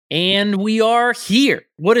And we are here.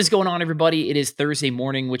 What is going on, everybody? It is Thursday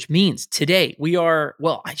morning, which means today we are,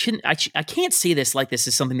 well, I can't say this like this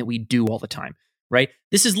is something that we do all the time, right?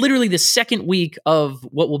 This is literally the second week of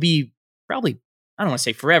what will be probably, I don't want to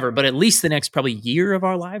say forever, but at least the next probably year of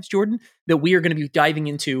our lives, Jordan, that we are going to be diving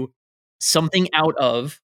into something out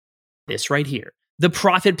of this right here. The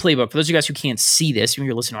Profit Playbook. For those of you guys who can't see this, when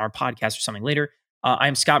you're listening to our podcast or something later,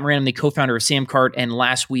 I'm Scott Moran. I'm the co-founder of Samcart. And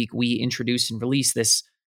last week we introduced and released this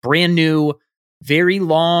brand new, very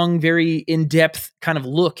long, very in-depth kind of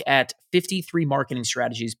look at 53 marketing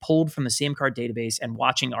strategies pulled from the Samcart database and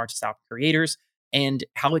watching our top creators and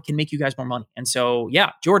how it can make you guys more money. And so,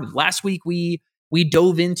 yeah, Jordan, last week we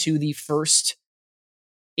dove into the first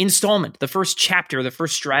installment, the first chapter, the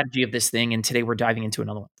first strategy of this thing. And today we're diving into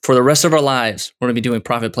another one. For the rest of our lives, we're going to be doing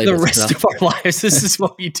Profit Playbook. The rest of our lives, this is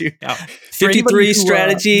what we do now. 53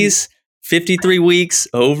 strategies, 53 weeks,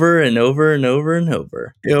 over and over and over and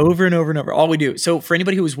over. Over and over and over. All we do. So for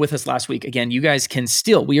anybody who was with us last week, again, you guys can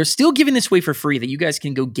we are still giving this away for free, that you guys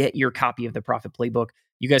can go get your copy of the Profit Playbook.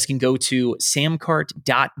 You guys can go to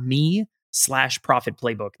samcart.me/Profit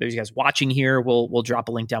Playbook. Those of you guys watching here, we'll drop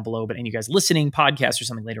a link down below, but any of you guys listening, podcast or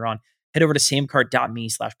something later on, head over to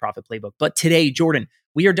samcart.me/Profit Playbook. But today, Jordan,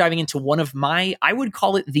 we are diving into one of I would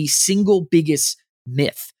call it the single biggest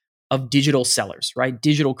myth of digital sellers, right?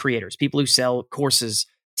 Digital creators, people who sell courses,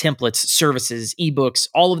 templates, services, ebooks,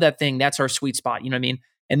 all of that thing. That's our sweet spot. You know what I mean?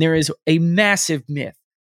 And there is a massive myth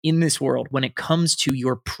in this world when it comes to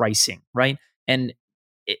your pricing, right? And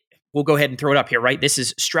we'll go ahead and throw it up here, right? This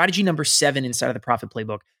is strategy number 7 inside of the Profit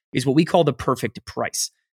Playbook, is what we call the perfect price.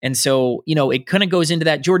 And so, it kind of goes into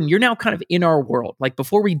that. Jordan, you're now kind of in our world. Like,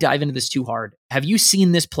 before we dive into this too hard, have you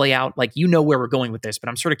seen this play out? Like, you know where we're going with this, but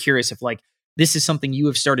I'm sort of curious if this is something you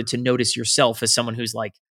have started to notice yourself as someone who's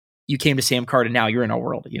you came to Samcart and now you're in our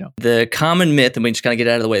world, The common myth, and we just kind of get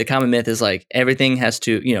out of the way, the common myth is everything has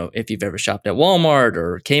to, if you've ever shopped at Walmart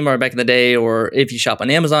or Kmart back in the day, or if you shop on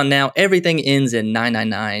Amazon now, everything ends in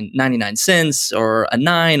 99 cents or a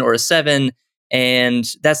 9 or a 7.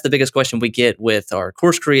 And that's the biggest question we get with our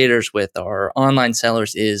course creators, with our online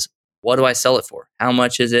sellers is, what do I sell it for? How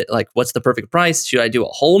much is it? What's the perfect price? Should I do a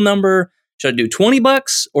whole number? Should I do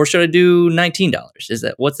 $20 or should I do $19?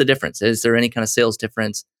 What's the difference? Is there any kind of sales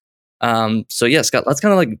difference? So yeah, Scott, let's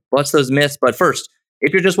kind of bust those myths. But first,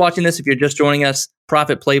 if you're just watching this, if you're just joining us,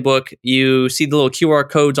 Profit Playbook, you see the little QR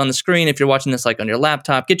codes on the screen. If you're watching this on your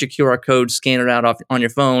laptop, get your QR code, scan it out on your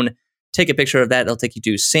phone, take a picture of that. It'll take you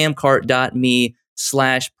to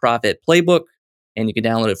samcart.me/Profit Playbook, and you can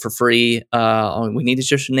download it for free. All we need is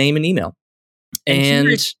just your name and email.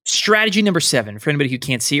 And strategy number 7, for anybody who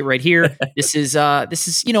can't see it right here, this is a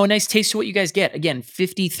nice taste of what you guys get. Again,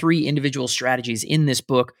 53 individual strategies in this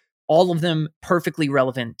book, all of them perfectly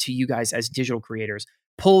relevant to you guys as digital creators,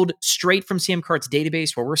 pulled straight from Samcart's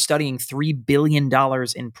database, where we're studying $3 billion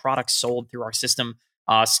in products sold through our system,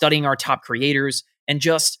 studying our top creators, and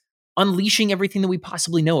just unleashing everything that we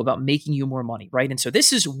possibly know about making you more money, right? And so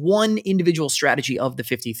this is one individual strategy of the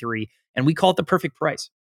 53, and we call it the perfect price.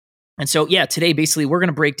 And so, yeah, today, basically, we're going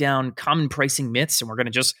to break down common pricing myths, and we're going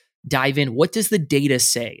to just dive in. What does the data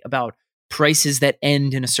say about prices that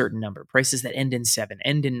end in a certain number, prices that end in 7,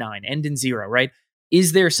 end in 9, end in 0, right?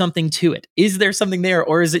 Is there something to it? Is there something there,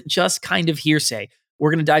 or is it just kind of hearsay? We're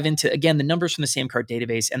going to dive into, again, the numbers from the Samcart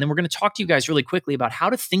database, and then we're going to talk to you guys really quickly about how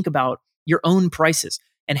to think about your own prices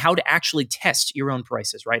and how to actually test your own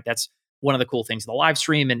prices, right? That's one of the cool things of the live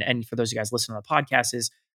stream, and for those of you guys listening to the podcast is,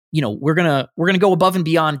 we're gonna go above and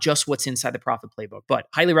beyond just what's inside the Profit Playbook. But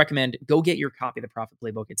highly recommend, go get your copy of the Profit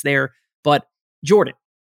Playbook. It's there. But Jordan,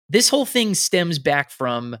 this whole thing stems back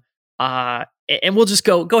from, and we'll just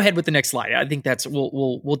go ahead with the next slide. I think that's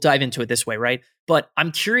we'll dive into it this way, right? But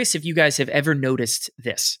I'm curious if you guys have ever noticed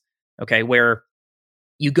this, okay, where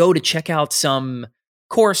you go to check out some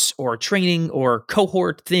course or training or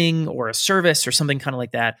cohort thing or a service or something kind of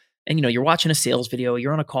like that, and you're watching a sales video,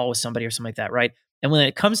 you're on a call with somebody or something like that, right? And when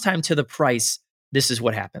it comes time to the price, this is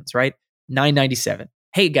what happens, right? $9.97.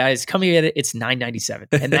 Hey guys, come here, it's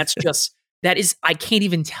 $9.97. And that's that is, I can't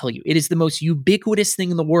even tell you. It is the most ubiquitous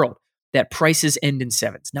thing in the world that prices end in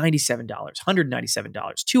 7s. $97, $197,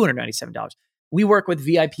 $297. We work with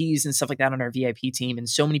VIPs and stuff like that on our VIP team. And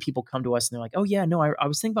so many people come to us and they're like, oh yeah, no, I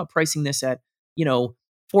was thinking about pricing this at,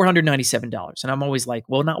 $497. And I'm always like,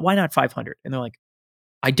 well, why not 500? And they're like,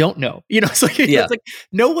 I don't know. It's like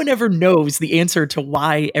no one ever knows the answer to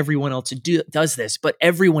why everyone else does this, but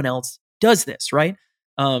everyone else does this, right?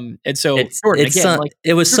 And so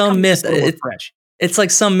it was some myth. It's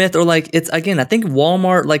like some myth, or it's, again, I think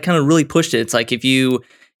Walmart kind of really pushed it. It's like if you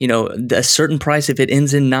a certain price, if it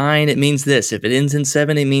ends in 9, it means this. If it ends in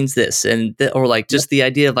 7, it means this. And or like just the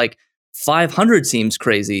idea of like 500 seems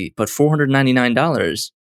crazy, but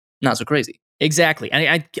 $499, not so crazy. Exactly.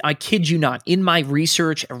 And I kid you not, in my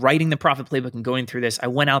research, writing the Profit Playbook and going through this, I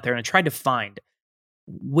went out there and I tried to find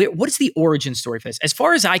what is the origin story for this? As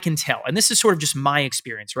far as I can tell, and this is sort of just my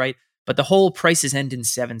experience, right? But the whole prices end in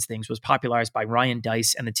sevens things was popularized by Ryan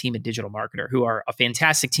Deiss and the team at Digital Marketer, who are a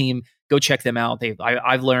fantastic team. Go check them out.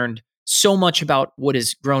 I've learned so much about what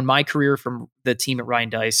has grown my career from the team at Ryan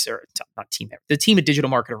Deiss, or not team, the team at Digital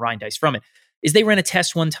Marketer, Ryan Deiss from it, is they ran a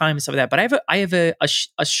test one time and stuff like that. But I have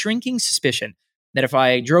a shrinking suspicion that if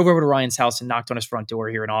I drove over to Ryan's house and knocked on his front door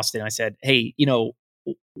here in Austin, and I said, hey,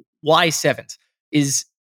 why sevens?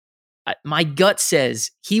 My gut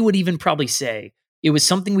says he would even probably say it was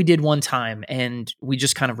something we did one time and we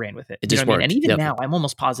just kind of ran with it. It just worked. And even now, I'm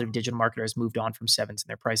almost positive Digital Marketer has moved on from sevens in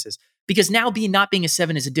their prices, because now not being a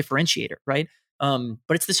 7 is a differentiator, right? But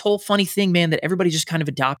it's this whole funny thing, man, that everybody just kind of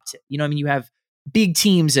adopts it. You have big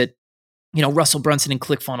teams at Russell Brunson and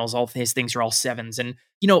ClickFunnels, all his things are all 7s. And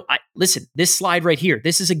listen, this slide right here,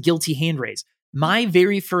 this is a guilty hand raise. My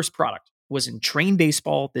very first product was in Train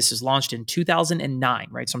Baseball. This is launched in 2009,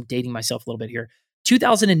 right? So I'm dating myself a little bit here.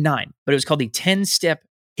 2009, but it was called the 10-step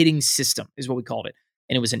hitting system is what we called it.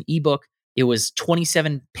 And it was an ebook. It was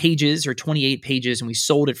 27 pages or 28 pages, and we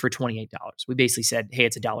sold it for $28. We basically said, hey,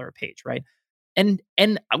 it's $1 a page, right? And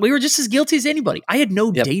we were just as guilty as anybody. I had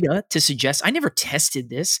no data to suggest. I never tested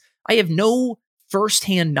this. I have no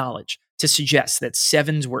firsthand knowledge to suggest that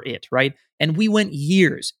 7s were it, right? And we went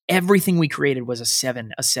years. Everything we created was a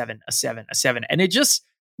 7, a 7, a 7, a 7. And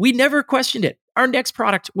we never questioned it. Our next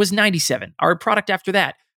product was 97. Our product after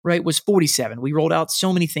that, right, was 47. We rolled out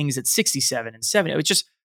so many things at 67 and 7.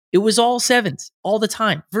 It was all 7s all the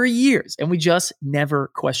time for years. And we just never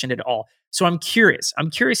questioned it at all. So I'm curious.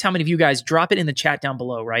 How many of you guys, drop it in the chat down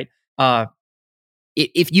below, right?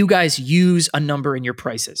 If you guys use a number in your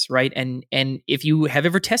prices, right? And if you have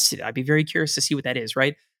ever tested it, I'd be very curious to see what that is,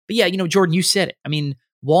 right? But yeah, Jordan, you said it. I mean,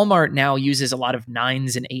 Walmart now uses a lot of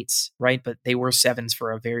 9s and 8s, right? But they were 7s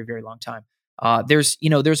for a very, very long time. There's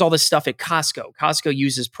all this stuff at Costco. Costco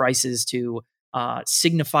uses prices to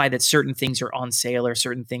signify that certain things are on sale or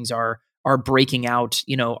certain things are breaking out,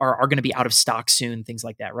 are going to be out of stock soon, things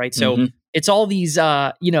like that, right? So it's all these,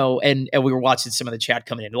 and we were watching some of the chat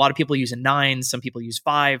coming in. A lot of people using 9s, some people use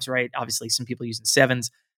 5s, right? Obviously, some people using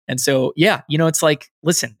 7s. And so, yeah, it's like,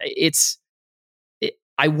 listen,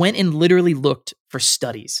 I went and literally looked for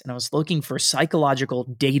studies, and I was looking for psychological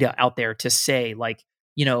data out there to say, like,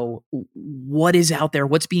 what is out there,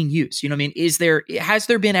 what's being used? Has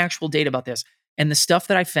there been actual data about this? And the stuff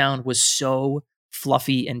that I found was so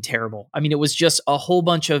fluffy and terrible. I mean, it was just a whole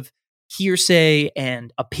bunch of hearsay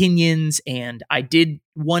and opinions. And I did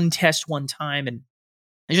one test one time, and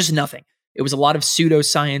it's just nothing. It was a lot of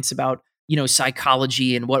pseudoscience about,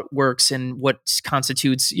 psychology and what works and what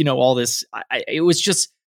constitutes, all this. It was just,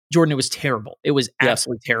 Jordan, it was terrible. It was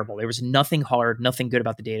absolutely terrible. There was nothing hard, nothing good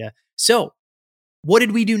about the data. So what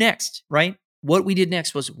did we do next, right? What we did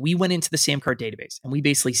next was we went into the Samcart database and we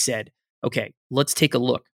basically said, okay, let's take a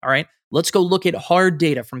look. All right, let's go look at hard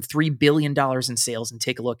data from $3 billion in sales and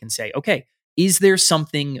take a look and say, okay, is there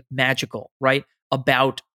something magical, right,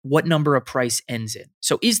 about what number a price ends in?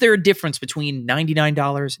 So is there a difference between $99,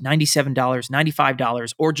 $97,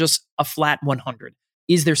 $95, or just a flat 100?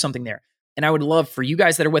 Is there something there? And I would love for you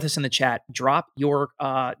guys that are with us in the chat, drop your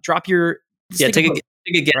take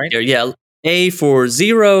a guess here. Yeah. A for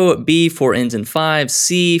 0, B for ends in 5,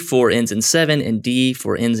 C for ends in 7, and D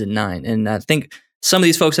for ends in 9. And I think some of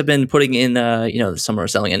these folks have been putting in, some are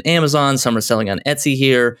selling on Amazon, some are selling on Etsy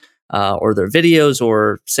here, or their videos,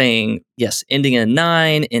 or saying, yes, ending in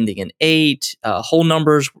 9, ending in 8, whole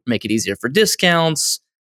numbers, make it easier for discounts.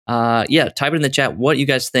 Type it in the chat what you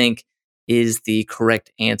guys think is the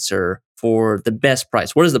correct answer for the best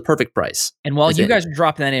price. What is the perfect price? And while you guys are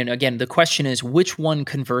dropping that in, again, the question is, which one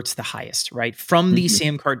converts the highest, right? From the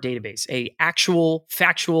Samcart database, a actual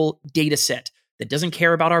factual data set that doesn't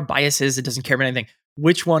care about our biases, it doesn't care about anything.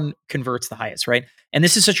 Which one converts the highest, right? And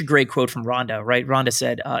this is such a great quote from Rhonda, right? Rhonda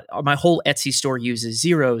said, my whole Etsy store uses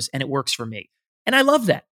 0s and it works for me. And I love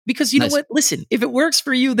that because you know what? Listen, if it works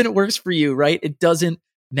for you, then it works for you, right? It doesn't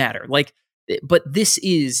matter. But this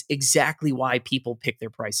is exactly why people pick their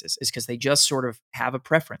prices, is because they just sort of have a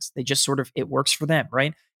preference. They just it works for them,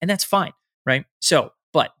 right? And that's fine, right? So,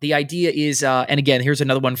 but the idea is, and again, here's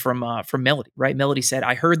another one from Melody, right? Melody said,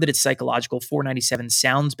 I heard that it's psychological. $497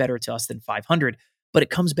 sounds better to us than $500, but it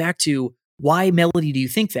comes back to, why, Melody, do you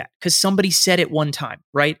think that? Because somebody said it one time,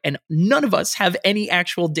 right? And none of us have any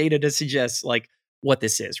actual data to suggest, like, what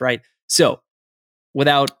this is, right? So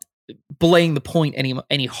without belaying the point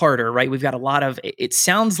any harder, right? We've got a lot of. It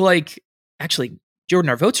sounds like actually, Jordan,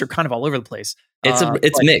 our votes are kind of all over the place. It's But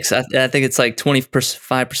mixed. I think it's like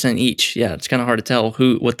 25% each. Yeah, it's kind of hard to tell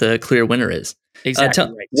what the clear winner is. exactly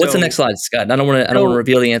right. What's the next slide, Scott? I don't want to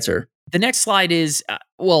reveal the answer. The next slide is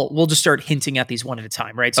well, we'll just start hinting at these one at a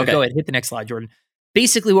time, right? So Okay. go ahead, hit the next slide, Jordan.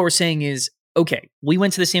 Basically, what we're saying is, okay, we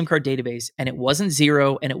went to the Samcart database and it wasn't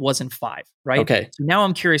 0 and it wasn't 5, right? Okay. So now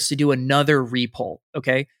I'm curious to do another repoll.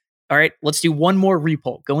 Okay. All right, let's do one more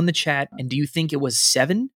repoll. Go in the chat, and do you think it was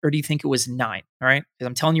 7 or do you think it was 9? All right, because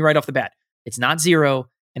I'm telling you right off the bat, it's not 0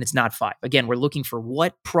 and it's not 5. Again, we're looking for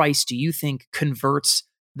what price do you think converts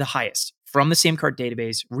the highest from the Samcart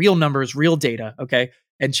database, real numbers, real data. Okay,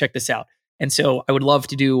 and check this out. And so I would love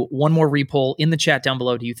to do one more repoll in the chat down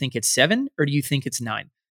below. Do you think it's 7 or do you think it's 9?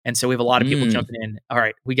 And so we have a lot of people jumping in. All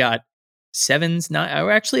right, we got 7s, 9.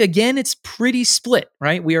 Or actually, again, it's pretty split,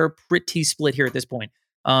 right? We are pretty split here at this point.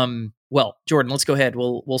 Well, Jordan, let's go ahead.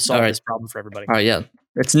 We'll solve this problem for everybody. All right, yeah.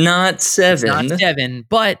 It's not 7. It's not 7,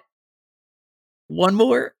 but one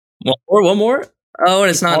more. One more? Oh, and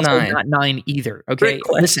it's not also 9. Not 9 either. Okay. Great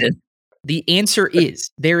question. Listen, the answer is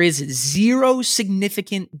there is 0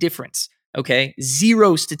 significant difference. Okay.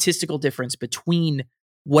 0 statistical difference between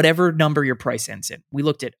whatever number your price ends in. We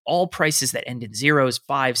looked at all prices that end in 0s,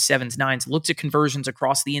 5s, 7s, 9s, looked at conversions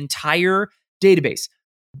across the entire database.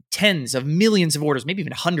 Tens of millions of orders, maybe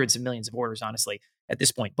even hundreds of millions of orders, honestly, at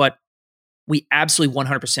this point. But we absolutely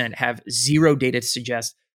 100% have 0 data to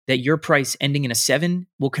suggest that your price ending in a 7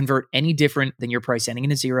 will convert any different than your price ending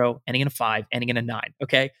in a 0, ending in a 5, ending in a 9.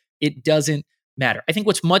 Okay. It doesn't matter. I think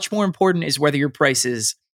what's much more important is whether your price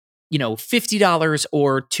is, $50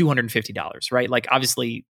 or $250, right? Like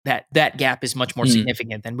obviously that gap is much more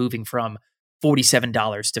significant than moving from $47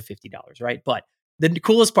 to $50, right? But the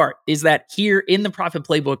coolest part is that here in the Profit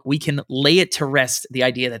Playbook, we can lay it to rest the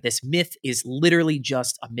idea that this myth is literally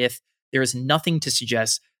just a myth. There is nothing to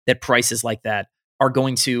suggest that prices like that are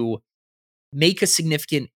going to make a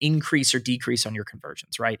significant increase or decrease on your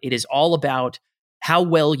conversions, right? It is all about how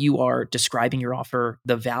well you are describing your offer,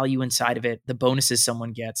 the value inside of it, the bonuses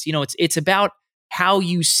someone gets. It's about how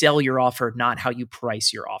you sell your offer, not how you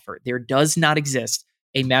price your offer. There does not exist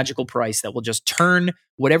a magical price that will just turn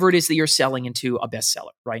whatever it is that you're selling into a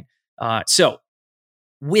bestseller, right? So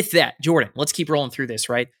with that, Jordan, let's keep rolling through this,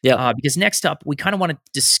 right? Yeah. Because next up, we kind of want to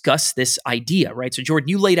discuss this idea, right? So Jordan,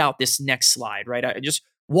 you laid out this next slide, right? I just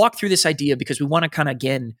walk through this idea because we want to kind of,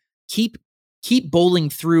 again, keep bowling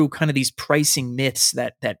through kind of these pricing myths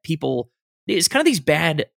that people, it's kind of these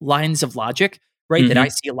bad lines of logic, right? That I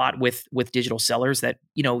see a lot with digital sellers that,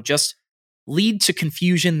 just lead to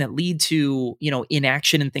confusion, that lead to,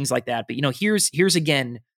 inaction and things like that. But, here's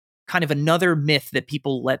again, kind of another myth that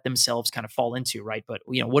people let themselves kind of fall into, right? But,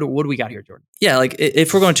 what do we got here, Jordan? Yeah, like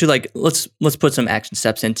if we're going to let's put some action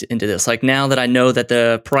steps into this. Like now that I know that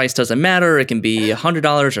the price doesn't matter, it can be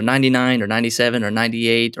 $100 or 99 or 97 or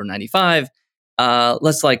 98 or 95.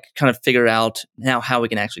 Let's kind of figure out now how we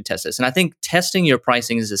can actually test this. And I think testing your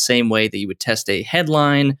pricing is the same way that you would test a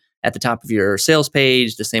headline at the top of your sales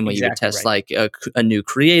page, the same way you would test a new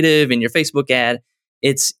creative in your Facebook ad.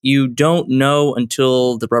 It's you don't know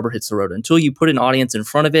until the rubber hits the road, until you put an audience in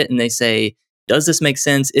front of it and they say, does this make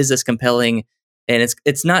sense? Is this compelling? And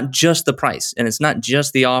it's not just the price, and it's not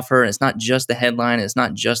just the offer, and it's not just the headline, and it's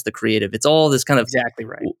not just the creative. It's all this kind of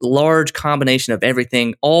large combination of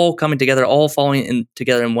everything, all coming together, all falling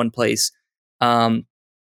together in one place.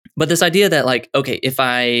 But this idea that okay, if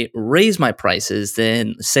I raise my prices,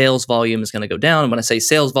 then sales volume is going to go down. And when I say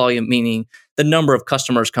sales volume, meaning the number of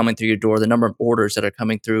customers coming through your door, the number of orders that are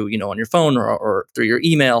coming through, on your phone or through your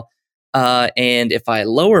email. And if I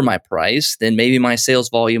lower my price, then maybe my sales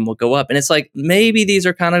volume will go up. And it's maybe these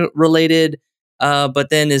are kind of related, but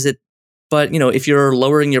then if you're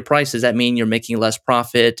lowering your price, does that mean you're making less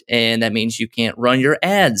profit? And that means you can't run your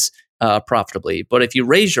ads profitably. But if you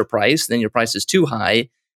raise your price, then your price is too high.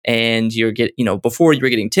 And before you were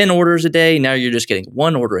getting 10 orders a day, now you're just getting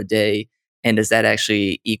 1 order a day. And does that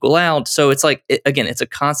actually equal out? So it's again, it's a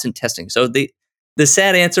constant testing. So the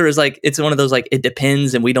sad answer is it's one of those it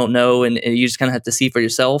depends and we don't know, and you just kind of have to see for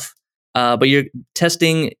yourself. But you're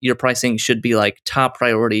testing your pricing should be top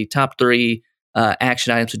priority, top 3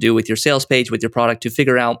 action items to do with your sales page, with your product, to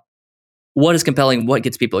figure out what is compelling, what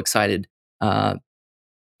gets people excited.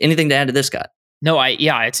 Anything to add to this, Scott? No,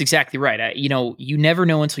 it's exactly right. You never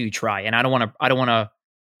know until you try, and I don't want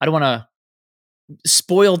to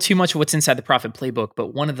spoil too much of what's inside the Profit Playbook.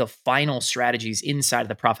 But one of the final strategies inside of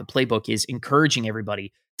the Profit Playbook is encouraging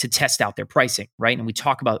everybody to test out their pricing, right? And we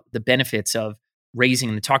talk about the benefits of raising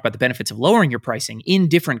and talk about the benefits of lowering your pricing in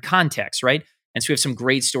different contexts, right? And so we have some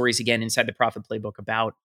great stories again inside the Profit Playbook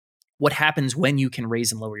about what happens when you can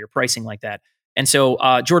raise and lower your pricing like that. And so,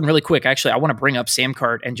 Jordan, really quick, actually, I want to bring up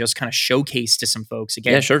Samcart and just kind of showcase to some folks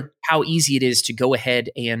again sure. how easy it is to go ahead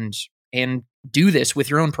and do this with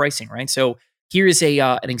your own pricing, right? So here is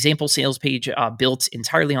an example sales page built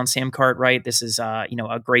entirely on Samcart, right? This is a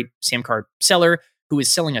great Samcart seller who is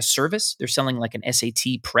selling a service. They're selling like an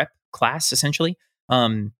SAT prep class essentially.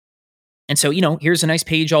 And so here's a nice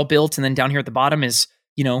page all built, and then down here at the bottom is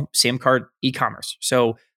Samcart e-commerce.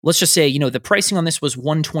 So let's just say the pricing on this was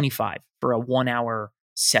 $125 for a 1 hour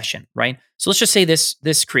session, right? So let's just say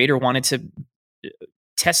this creator wanted to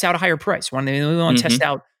test out a higher price. We want to test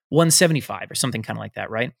out $175 or something kind of like that,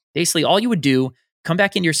 right? Basically, all you would do, come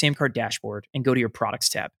back into your Samcart dashboard and go to your products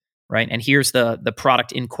tab, right? And here's the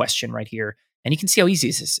product in question right here. And you can see how easy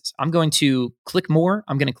this is. I'm going to click more.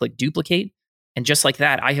 I'm going to click duplicate. And just like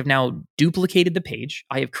that, I have now duplicated the page.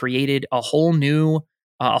 I have created a whole new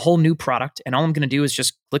product. And all I'm going to do is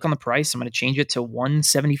just click on the price. I'm going to change it to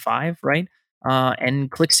 $175, right?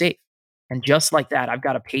 And click save. And just like that, I've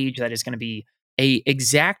got a page that is going to be a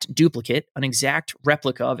exact duplicate, an exact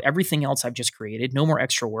replica of everything else I've just created. No more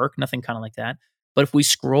extra work, nothing kind of like that. But if we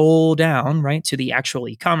scroll down, right, to the actual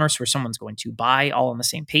e-commerce where someone's going to buy all on the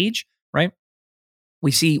same page, right,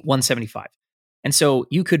 we see 175. And so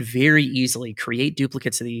you could very easily create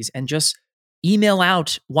duplicates of these and just email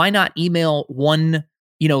out. Why not email the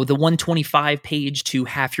 125 page to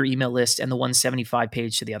half your email list and the 175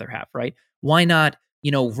 page to the other half, right? Why not,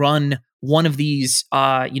 run one of these,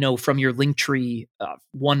 from your Linktree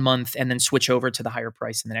 1 month and then switch over to the higher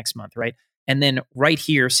price in the next month, right? And then right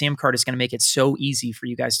here, Samcart is going to make it so easy for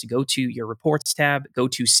you guys to go to your reports tab, go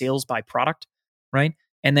to sales by product, right?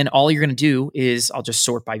 And then all you're going to do is, I'll just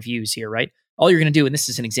sort by views here, right? All you're going to do, and this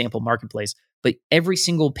is an example marketplace, but every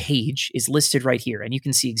single page is listed right here. And you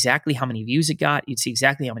can see exactly how many views it got. You'd see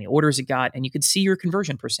exactly how many orders it got. And you could see your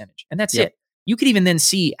conversion percentage. And that's it. You could even then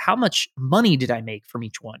see how much money did I make from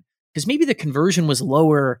each one. Because maybe the conversion was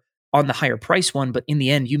lower on the higher price one, but in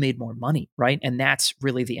the end, you made more money, right? And that's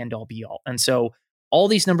really the end all be all. And so all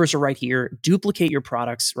these numbers are right here. Duplicate your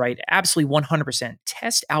products, right? Absolutely 100%.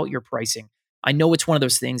 Test out your pricing. I know it's one of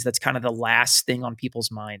those things that's kind of the last thing on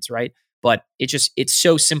people's minds, right? But it's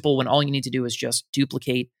so simple when all you need to do is just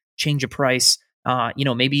duplicate, change a price.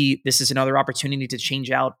 Maybe this is another opportunity to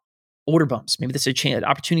change out order bumps. Maybe this is an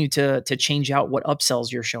opportunity to change out what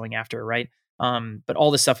upsells you're showing after, right? But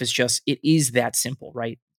all this stuff is it is that simple,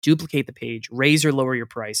 right? Duplicate the page, raise or lower your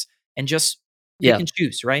price, and just pick and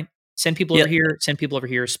choose, right? Send people over here, send people over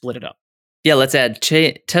here, split it up. Yeah, let's add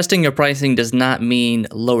testing your pricing does not mean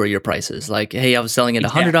lower your prices. Like, hey, I was selling it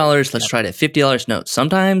 $100. Let's try it at $50. No,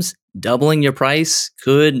 sometimes doubling your price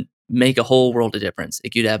could make a whole world of difference. It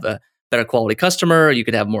could have a better quality customer. You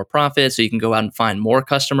could have more profit, so you can go out and find more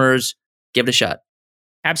customers. Give it a shot.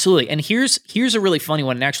 Absolutely. And here's a really funny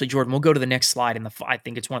one. And actually, Jordan, we'll go to the next slide. I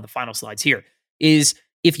think it's one of the final slides here. Is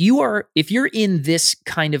if you're in this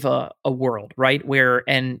kind of a world, right?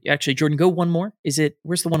 And actually, Jordan, go one more.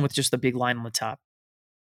 Where's the one with just the big line on the top?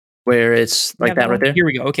 Where it's like that right there? Here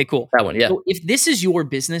we go. Okay, cool. That one, yeah. So if this is your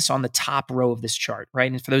business on the top row of this chart,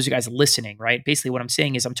 right? And for those of you guys listening, right? Basically what I'm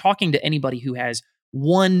saying is I'm talking to anybody who has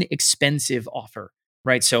one expensive offer,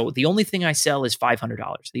 right? So the only thing I sell is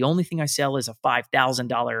 $500. The only thing I sell is a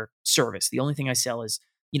 $5,000 service. The only thing I sell is,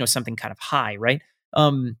 something kind of high, right?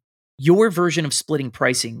 Your version of splitting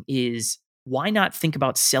pricing is, why not think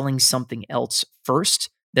about selling something else first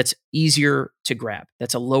that's easier to grab,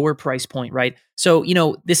 that's a lower price point, right? So,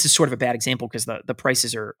 this is sort of a bad example because the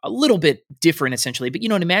prices are a little bit different essentially. But,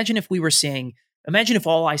 imagine if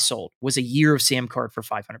all I sold was a year of Samcart for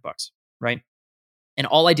 $500, right? And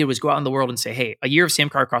all I did was go out in the world and say, hey, a year of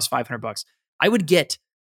Samcart costs $500. I would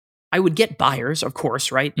get buyers, of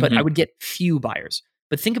course, right? But I would get few buyers.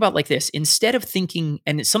 But think about like this, instead of thinking,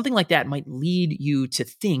 and something like that might lead you to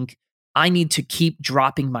think, I need to keep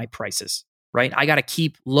dropping my prices, right? I got to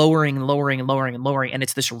keep lowering and lowering and lowering and lowering. And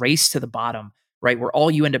it's this race to the bottom, right? Where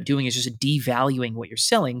all you end up doing is just devaluing what you're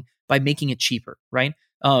selling by making it cheaper, right?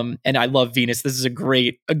 And I love Venus. This is a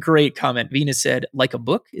great comment. Venus said, like a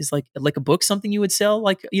book is like a book, something you would sell,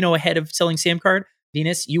 like, ahead of selling Samcart.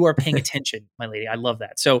 Venus, you are paying attention, my lady. I love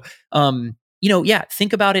that. So,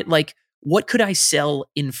 think about it like, what could I sell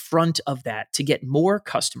in front of that to get more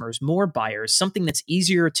customers, more buyers, something that's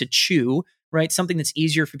easier to chew, right? Something that's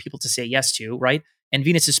easier for people to say yes to, right? And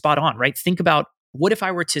Venus is spot on, right? Think about, what if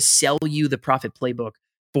I were to sell you the Profit Playbook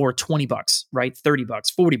for $20, right? $30,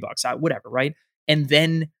 $40, whatever, right? And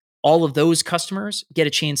then all of those customers get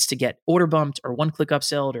a chance to get order bumped or one-click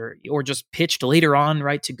upselled or just pitched later on,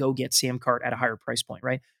 right, to go get Samcart at a higher price point,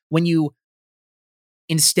 right? When you,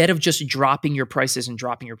 instead of just dropping your prices and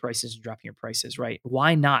dropping your prices and dropping your prices, right?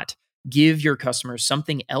 Why not give your customers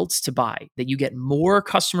something else to buy that you get more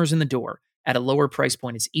customers in the door at a lower price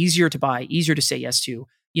point? It's easier to buy, easier to say yes to.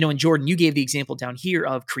 And Jordan, you gave the example down here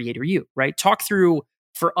of Creator U, right? Talk through,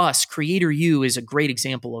 for us, Creator U is a great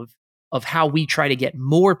example of how we try to get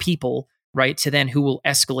more people, right, to then who will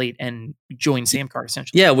escalate and join Samcart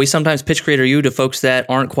essentially. Yeah, we sometimes pitch Creator U to folks that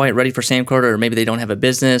aren't quite ready for Samcart, or maybe they don't have a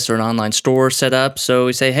business or an online store set up. So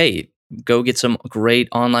we say, hey, go get some great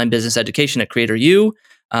online business education at Creator U.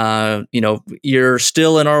 You're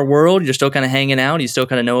still in our world. You're still kind of hanging out. You still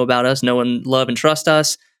kind of know about us, know and love and trust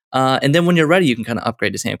us. And then when you're ready, you can kind of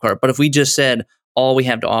upgrade to Samcart. But if we just said, all we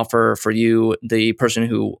have to offer for you, the person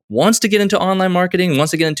who wants to get into online marketing,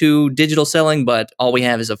 wants to get into digital selling, but all we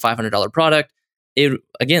have is a $500 product,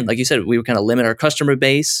 again, like you said, we would kind of limit our customer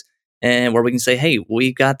base, and where we can say, hey,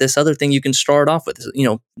 we got this other thing you can start off with.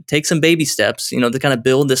 Take some baby steps, to kind of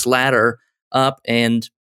build this ladder up, and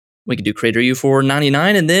we could do Creator U for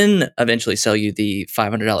 $99 and then eventually sell you the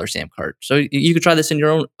 $500 Samcart. So you could try this in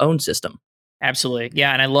your own system. Absolutely.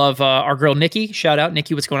 Yeah. And I love our girl, Nikki. Shout out,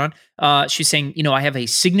 Nikki. What's going on? She's saying, I have a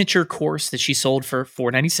signature course that she sold for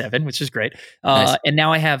 $497, which is great. Nice. And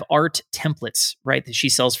now I have art templates, right, that she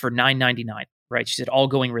sells for $999, right? She said, all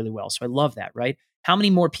going really well. So I love that, right? How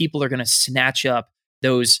many more people are going to snatch up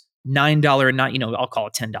those $9, I'll call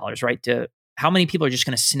it $10, right? How many people are just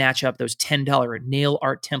going to snatch up those $10 nail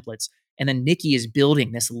art templates? And then Nikki is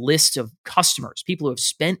building this list of customers, people who have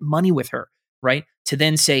spent money with her, right? To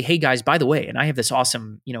then say, hey guys, by the way, and I have this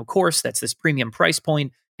awesome, course that's this premium price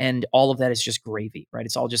point, and all of that is just gravy, right?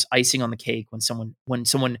 It's all just icing on the cake when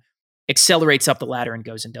someone accelerates up the ladder and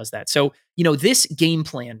goes and does that. So, this game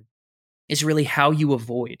plan is really how you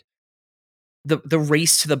avoid the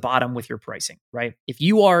race to the bottom with your pricing, right? If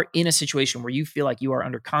you are in a situation where you feel like you are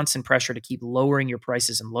under constant pressure to keep lowering your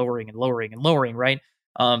prices and lowering and lowering and lowering, right?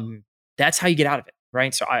 That's how you get out of it,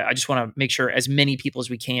 right? So I just want to make sure as many people as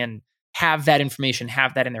we can have that information,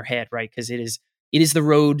 have that in their head, right? Because it is the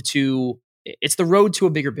road to a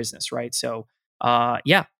bigger business, right? So,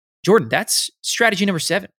 Jordan, that's strategy number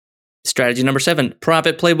 7. Strategy number 7,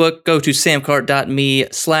 Profit Playbook. Go to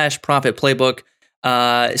samcart.me/profit playbook.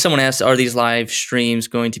 Someone asked, are these live streams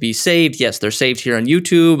going to be saved? Yes, they're saved here on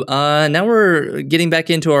YouTube. Now we're getting back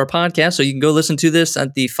into our podcast, so you can go listen to this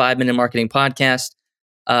at the 5-Minute Marketing Podcast.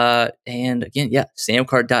 And again,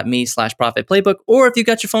 samcart.me/profit playbook. Or if you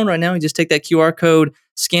got your phone right now, you just take that QR code,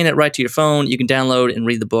 scan it right to your phone. You can download and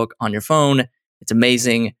read the book on your phone. It's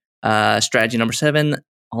amazing. Strategy number 7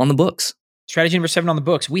 on the books. Strategy number 7 on the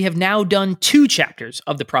books. We have now done 2 chapters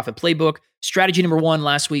of the Profit Playbook. Strategy number 1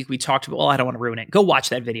 last week, we talked about, I don't want to ruin it. Go watch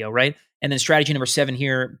that video, right? And then strategy number 7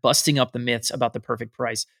 here, busting up the myths about the perfect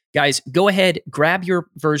price. Guys, go ahead, grab your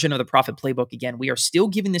version of the Profit Playbook. Again, we are still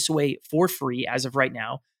giving this away for free as of right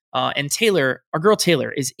now. And Taylor, our girl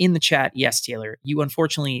Taylor, is in the chat. Yes, Taylor, you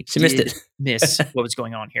unfortunately miss what was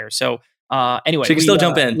going on here. So anyway, she can still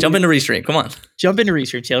jump into Restream. Come on, jump into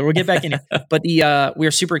Restream, Taylor. We'll get back in here. But we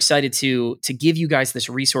are super excited to give you guys this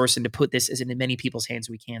resource and to put this as in many people's hands as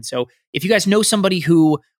we can. So if you guys know somebody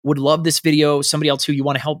who would love this video, somebody else who you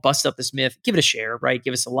want to help bust up this myth, give it a share, right?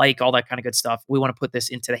 Give us a like, all that kind of good stuff. We want to put this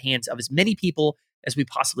into the hands of as many people as we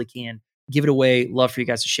possibly can. Give it away. Love for you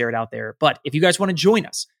guys to share it out there. But if you guys want to join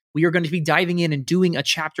us, we are going to be diving in and doing a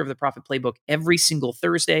chapter of the Profit Playbook every single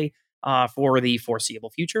Thursday for the foreseeable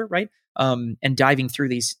future, right? And diving through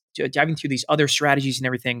these other strategies and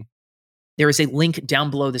everything. There is a link down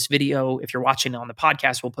below this video. If you're watching on the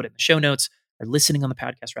podcast, we'll put it in the show notes, or listening on the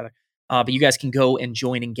podcast rather. But you guys can go and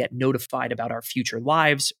join and get notified about our future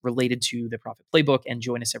lives related to the Profit Playbook and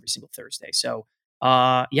join us every single Thursday. So,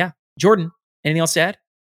 Jordan, anything else to add?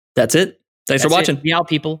 That's it. Thanks for watching. Be out,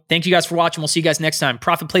 people. Thank you guys for watching. We'll see you guys next time.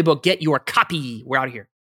 Profit Playbook, get your copy. We're out of here.